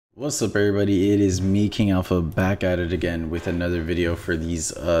What's up, everybody? It is me, KiNGAlpha, back at it again with another video for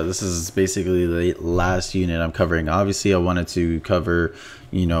these. This is basically the last unit I'm covering. Obviously I wanted to cover,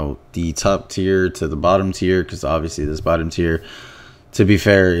 the top tier to the bottom tier, because obviously this bottom tier, to be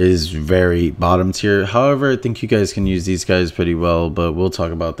fair, is very bottom tier. However, I think you guys can use these guys pretty well, but we'll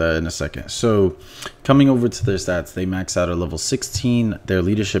talk about that in a second. So coming over to their stats, they max out at level 16. Their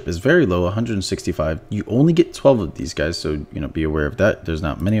leadership is very low, 165. You only get 12 of these guys, so be aware of that. There's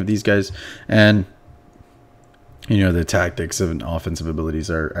not many of these guys, and the tactics and offensive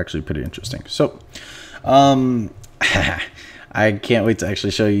abilities are actually pretty interesting. So I can't wait to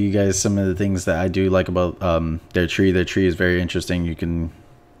actually show you guys some of the things that I do like about their tree. Their tree is very interesting. You can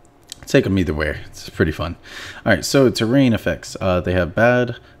take them either way. It's pretty fun. All right, so terrain effects. They have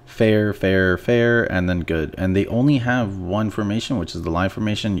bad, fair, and then good. And they only have one formation, which is the line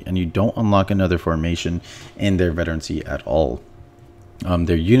formation, and you don't unlock another formation in their veterancy at all.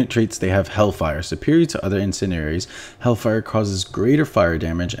 Their unit traits, they have Hellfire. Superior to other incendiaries, Hellfire causes greater fire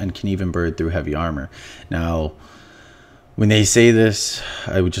damage and can even burn through heavy armor. Now, when they say this,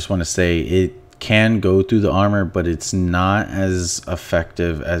 I would just want to say it can go through the armor, but it's not as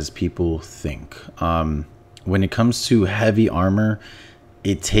effective as people think. When it comes to heavy armor,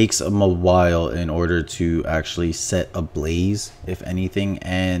 it takes them a while in order to actually set ablaze, if anything,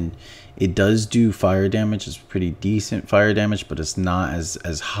 and it does do fire damage. It's pretty decent fire damage, but it's not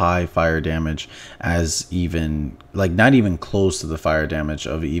as high fire damage as not even close to the fire damage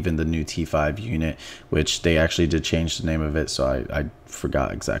of even the new T5 unit, which they actually did change the name of it, so I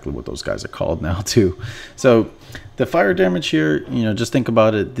forgot exactly what those guys are called now too. So the fire damage here, just think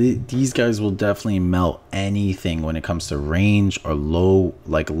about it. These guys will definitely melt anything when it comes to range or low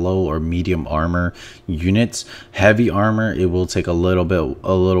or medium armor units. Heavy armor, it will take a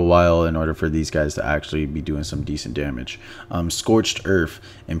little while in order for these guys to actually be doing some decent damage. Scorched Earth,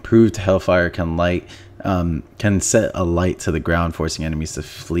 improved Hellfire can set a light to the ground, forcing enemies to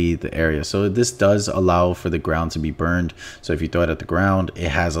flee the area. So this does allow for the ground to be burned. So if you throw it at the ground, it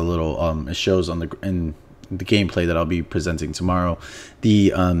has a little it shows in the gameplay that I'll be presenting tomorrow.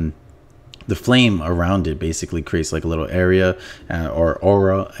 The flame around it basically creates like a little area or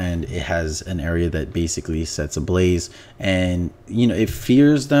aura, and it has an area that basically sets ablaze, and it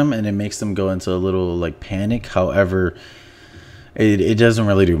fears them and it makes them go into a little panic. However, it doesn't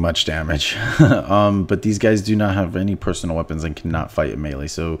really do much damage. But these guys do not have any personal weapons and cannot fight in melee,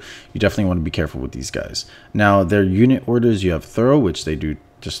 so you definitely want to be careful with these guys. Now, their unit orders, you have throw, which they do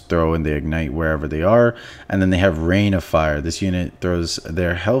just throw and they ignite wherever they are, and then they have rain of fire. This unit throws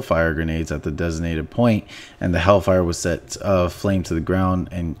their hellfire grenades at the designated point, and the hellfire will set flame to the ground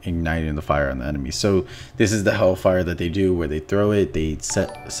and igniting the fire on the enemy. So this is the hellfire that they do, where they throw it, they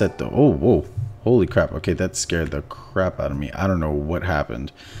set the whoa, holy crap. Okay, that scared the crap out of me. I don't know what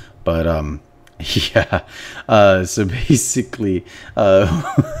happened, but yeah. So basically,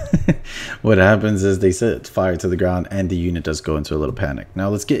 what happens is they set fire to the ground and the unit does go into a little panic. Now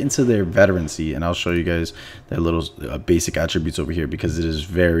let's get into their veterancy, and I'll show you guys their little basic attributes over here, because it is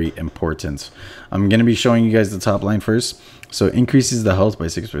very important. I'm going to be showing you guys the top line first. So it increases the health by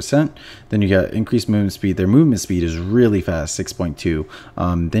 6%. Then you got increased movement speed. Their movement speed is really fast,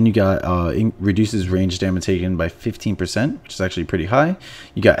 6.2. Then you got reduces range damage taken by 15%, which is actually pretty high.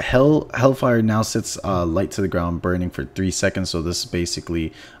 You got Hellfire now sets light to the ground, burning for 3 seconds. So this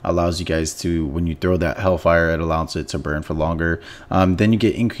basically allows you guys to, when you throw that Hellfire, it allows it to burn for longer. Then you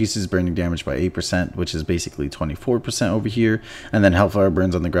get increases burning damage by 8%, which is basically 24% over here. And then Hellfire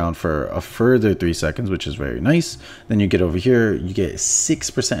burns on the ground for a further 3 seconds, which is very nice. Then you get over here, you get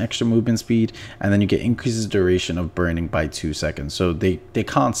 6% extra movement speed, and then you get increases duration of burning by 2 seconds. So they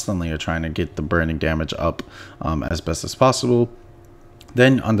constantly are trying to get the burning damage up as best as possible.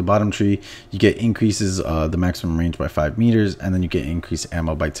 Then on the bottom tree, you get increases the maximum range by 5 meters, and then you get increased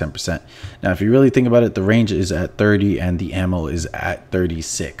ammo by 10%. Now, if you really think about it, the range is at 30 and the ammo is at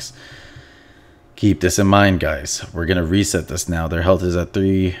 36. Keep this in mind, guys. We're gonna reset this now. Their health is at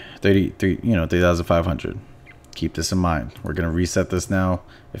 3,500. Keep this in mind. We're gonna reset this now.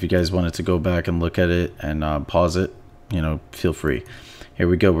 If you guys wanted to go back and look at it and pause it, feel free. Here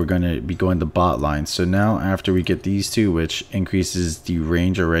we go. We're going to be going the bot line. So now after we get these two, which increases the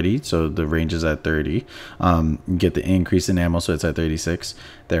range already, so the range is at 30, you get the increase in ammo, so it's at 36.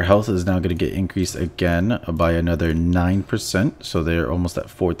 Their health is now going to get increased again by another 9%, so they're almost at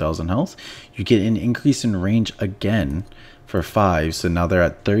 4,000 health. You get an increase in range again for 5, so now they're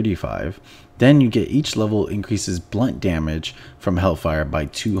at 35. Then you get each level increases blunt damage from Hellfire by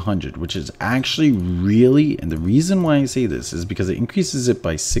 200, which is actually really, and the reason why I say this is because it increases it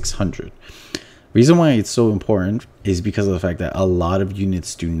by 600. Reason why it's so important is because of the fact that a lot of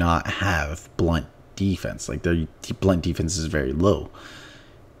units do not have blunt defense. Like their blunt defense is very low.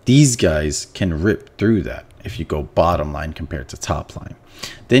 These guys can rip through that if you go bottom line compared to top line.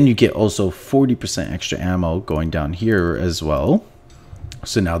 Then you get also 40% extra ammo going down here as well.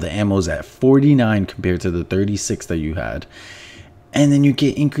 So now the ammo is at 49 compared to the 36 that you had. And then you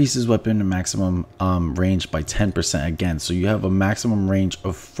get increases weapon maximum range by 10% again. So you have a maximum range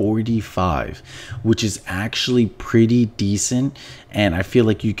of 45, which is actually pretty decent. And I feel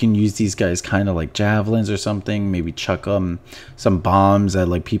like you can use these guys kind of like javelins or something. Maybe chuck some bombs at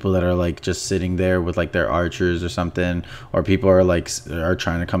like people that are like just sitting there with like their archers or something. Or people are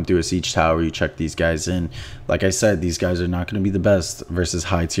trying to come through a siege tower. You check these guys in. Like I said, these guys are not going to be the best versus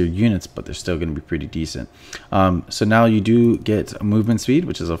high tier units, but they're still going to be pretty decent. So now you do get movement speed,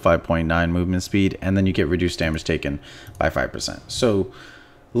 which is a 5.9 movement speed, and then you get reduced damage taken by 5%. So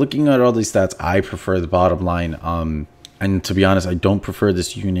looking at all these stats, I prefer the bottom line. And to be honest, I don't prefer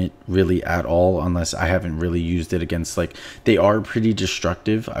this unit really at all unless I haven't really used it against, like, they are pretty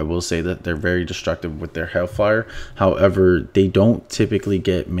destructive. I will say that they're very destructive with their hellfire. However, they don't typically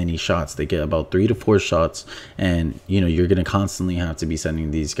get many shots. They get about 3 to 4 shots, and you know, you're going to constantly have to be sending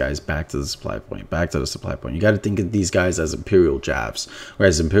these guys back to the supply point, You got to think of these guys as Imperial jabs,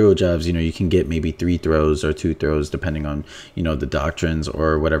 whereas Imperial jabs, you know, you can get maybe 3 throws or 2 throws depending on, you know, the doctrines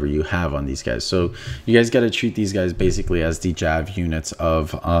or whatever you have on these guys. So you guys got to treat these guys basically as the jab units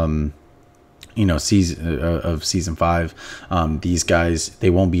of you know, season 5. These guys, they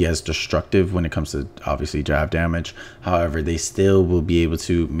won't be as destructive when it comes to obviously jab damage. However, they still will be able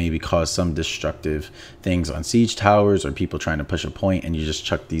to maybe cause some destructive things on siege towers or people trying to push a point, and you just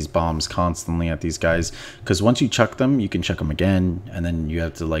chuck these bombs constantly at these guys, because once you chuck them, you can chuck them again, and then you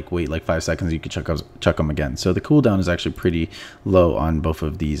have to like wait like 5 seconds, you can chuck them again. So the cooldown is actually pretty low on both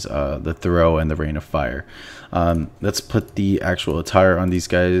of these, the throw and the rain of fire. Let's put the actual attire on these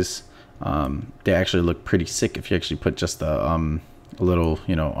guys. They actually look pretty sick if you actually put just a little,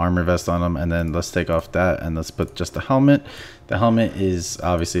 you know, armor vest on them. And then let's take off that and let's put just the helmet. The helmet is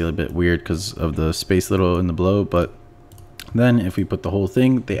obviously a bit weird because of the space little in the below, but then if we put the whole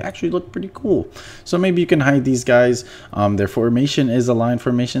thing, they actually look pretty cool. So maybe you can hide these guys. Their formation is a line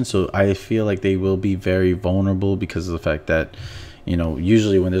formation, so I feel like they will be very vulnerable because of the fact that, you know,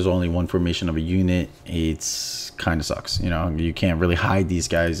 usually when there's only one formation of a unit, it's kind of sucks. You know, you can't really hide these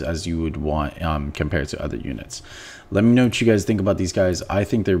guys as you would want compared to other units. Let me know what you guys think about these guys. I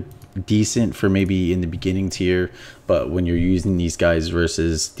think they're decent for maybe in the beginning tier, but when you're using these guys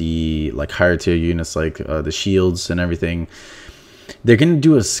versus the like higher tier units like the shields and everything, they're going to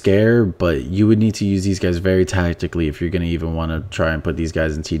do a scare, but you would need to use these guys very tactically if you're going to even want to try and put these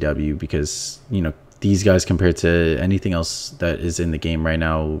guys in TW, because, you know, these guys compared to anything else that is in the game right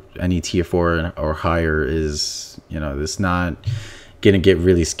now, any tier 4 or higher is, you know, it's not gonna get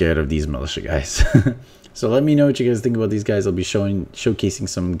really scared of these militia guys. So let me know what you guys think about these guys. I'll be showcasing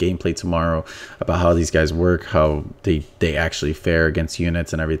some gameplay tomorrow about how these guys work, how they actually fare against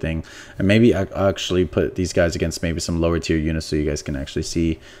units and everything, and maybe I'll actually put these guys against maybe some lower tier units so you guys can actually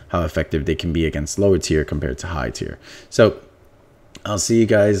see how effective they can be against lower tier compared to high tier. So I'll see you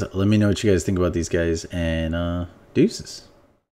guys. Let me know what you guys think about these guys, and deuces.